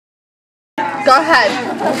Go ahead.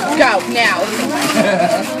 Go now.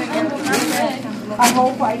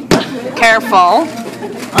 Careful.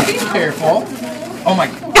 I'm being careful. Oh my.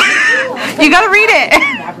 You gotta read it.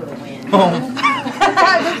 Oh.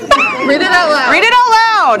 Read it out loud. Read it out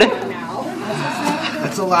loud.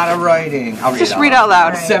 That's a lot of writing. I'll read Just it read out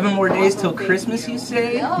loud. 7 more days till Christmas, you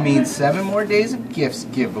say? Means 7 more days of gifts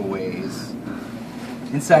giveaways.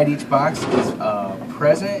 Inside each box is a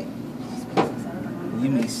present. You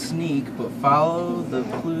may sneak, but follow the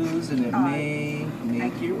clues and it may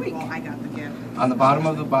make your week. I got the gift. On the bottom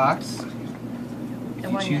of the box,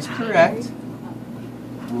 if you choose correct,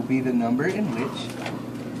 will be the number in which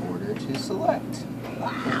order to select.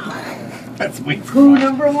 That's way too Clue much.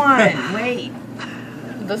 number 1. Wait.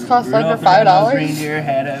 This costs like Rudolph for the Red-Nosed $5. Reindeer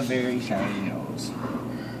had a very shiny nose.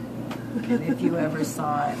 If you ever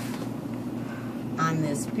saw it on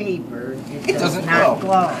this paper, it does doesn't not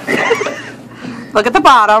glow. Look at the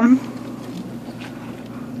bottom.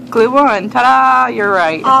 Clue 1. Ta-da! You're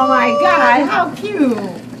right. Oh my God, how cute.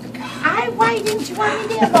 Why didn't you want me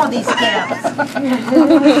to have all these gifts?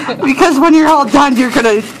 Because when you're all done, you're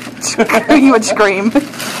gonna you would scream.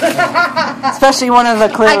 Especially one of the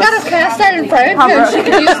clues. I got a cast iron frying pan. She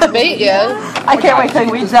could use the bait yet. I can't wait to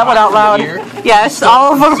read that one out loud. Here? Yes,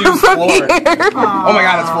 all of them To are from explore. here. Oh my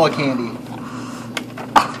God, it's full of candy.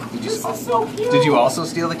 This is so cute. Did you also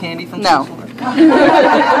steal the candy from No. Sue Fuller?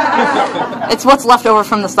 It's what's left over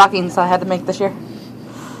from the stockings I had to make this year.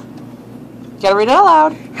 Gotta read it out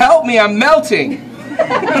loud. Help me, I'm melting!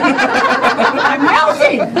 I'm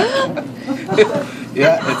melting.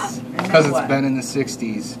 Yeah, it's because it's been in the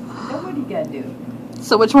 60s. Then what do you gotta do?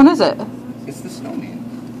 So which one is it? It's the snowman.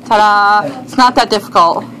 Ta-da! It's not that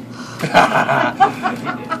difficult.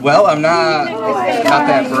 Well, I'm not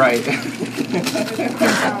that bright.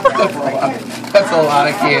 That's a lot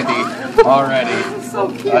of candy already.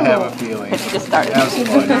 So cute. I have a feeling. It just started. That was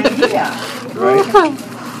fun. Yeah. Right?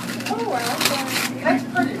 That's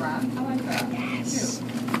pretty, Ron. I like that. Yes.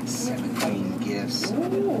 17 gifts.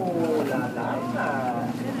 Ooh, la, la, la.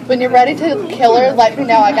 When you're ready to kill her, let me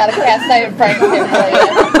know. I got a cast iron frying pan for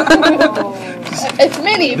you. It's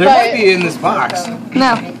mini, There might but be in this box.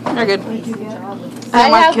 No, you're good. I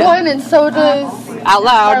have one, and so does Out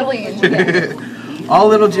loud. Arlene. All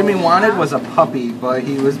little Jimmy wanted was a puppy, but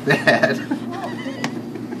he was bad.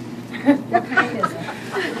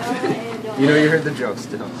 You know, you heard the joke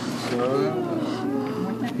still. So,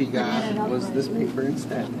 he got was this paper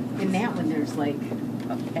instead. In that one, there's like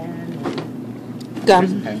a pen.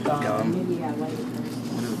 Gum. Pen, gum. Maybe I like it.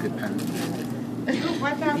 What is a good pen?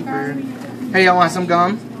 Paper. Hey, y'all want some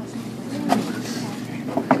gum? I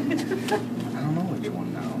don't know which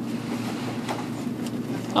one now.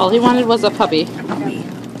 All he wanted was a puppy.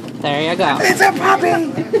 There you go. It's a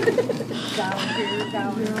puppy!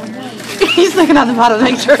 He's looking at the bottom to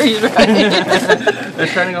make sure he's right. They're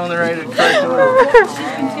trying to go in the correct order.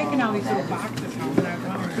 I'm taking all these little boxes home and I'm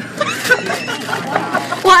wondering.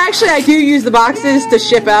 Well, actually, I do use the boxes to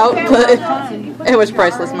ship out, but it was a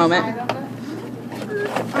priceless moment.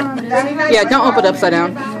 Yeah, don't open it upside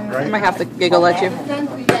down. I might have to giggle at you.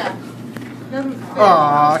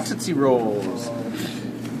 Aw, Tootsie Rolls.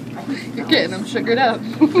 You're getting them sugared up.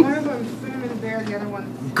 One of them's cinnamon bear, the other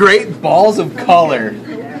one's Great balls of color.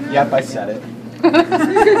 Yep, I said it.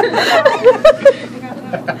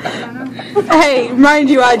 Hey, mind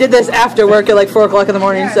you, I did this after work at like 4 o'clock in the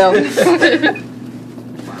morning, so. I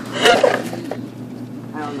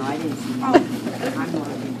don't know, I didn't see it. I'm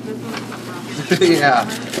looking. Yeah.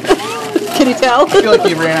 Can you tell? I feel like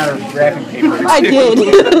you ran out of wrapping paper. I did.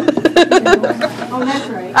 Oh, that's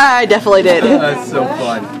right. I definitely did. That's so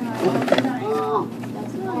fun.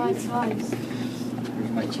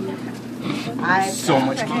 So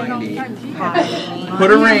much candy.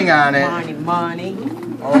 Put a ring on it. Money.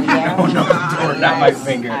 Oh, no, not my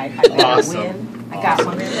finger. Awesome. I got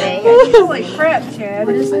one today. Holy crap, Chad.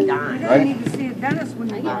 It's a dime. You Right? need to see a dentist when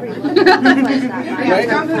you get ready. Right?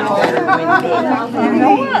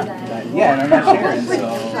 Yeah, and I'm not sharing, so.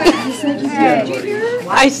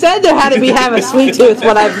 I said there had to be have a sweet tooth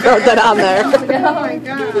when I wrote that on there. Oh my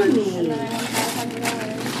God.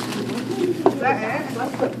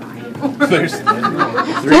 There's 3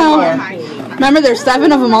 Well, more. remember, there's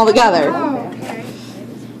 7 of them all together. Oh, okay.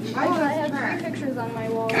 I have 3 pictures on my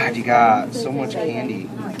wall. God, you got so much candy.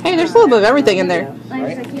 Hey, there's a little bit of everything in there.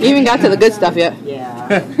 Right? You even got to the good stuff yet.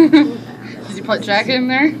 Yeah. Did you put Jack in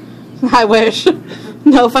there? I wish.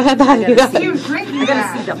 No, if I had that, I'd do that. He was drinking I gotta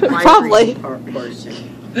that. see the primary Probably. portion.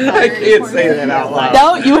 I can't say that out loud.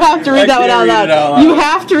 No, you have to read that one I out can't read it out loud. loud. You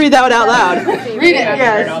have to read that one out loud. Read it.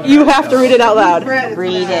 Yes, you have to read it out loud. Read it.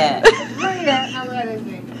 Read it. I'll read it.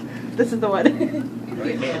 This is the one.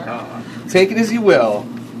 Take it as you will.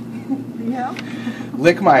 Yeah.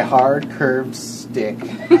 Lick my hard curved stick. That's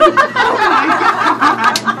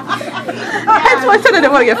why I said I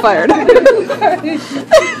didn't want to get fired.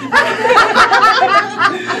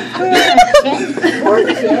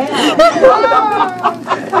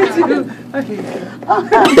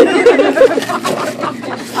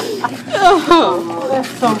 Oh, that's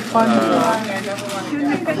so funny.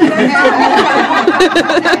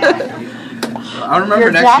 I'll remember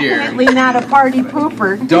You're next year. definitely not a party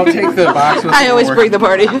pooper. Don't take the box with I always a bring the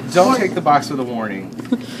party. Don't take the box with a warning.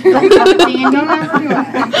 Don't ever do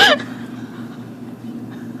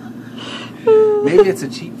it. Maybe it's a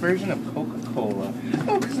cheap version of Coca-Cola.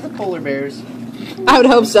 Oh, because of the polar bears. I would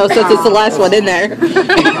hope so, since it's the last one in there.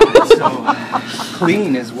 So,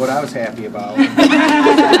 clean is what I was happy about.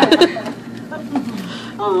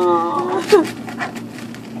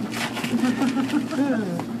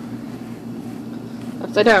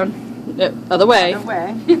 Upside down. Yep, other way. No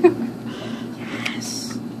way.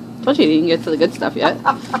 Yes. Told you didn't get to the good stuff yet.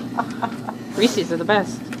 Reese's are the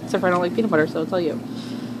best. Except for I don't like peanut butter, so I'll tell you.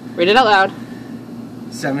 Read it out loud.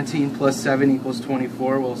 17 plus 7 equals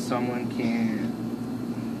 24. Well, someone can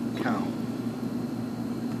count.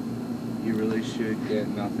 You really should get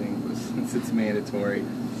nothing, but since it's mandatory,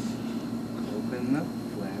 open the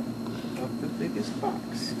flap of the biggest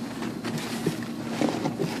box.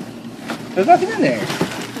 There's nothing in there.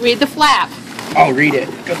 Read the flap. Oh, read it.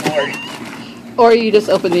 Good lord. Or you just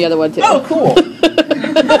open the other one too. Oh, cool.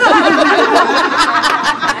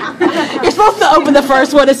 You're supposed to open the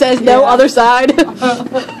first one. It says no other side.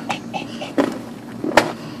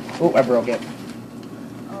 Oh, I broke it.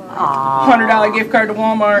 Aww. $100 gift card to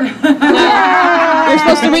Walmart. You're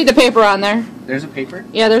supposed to read the paper on there. There's a paper?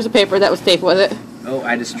 Yeah, there's a paper that was taped with it. Oh,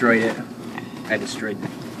 I destroyed it. I destroyed it.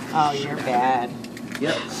 Oh, you're bad.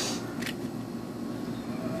 Yep.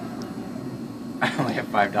 I only have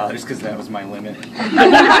 $5 because that was my limit.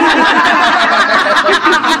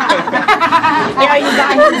 Yeah, you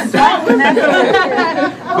got yourself.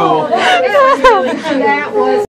 Cool. That was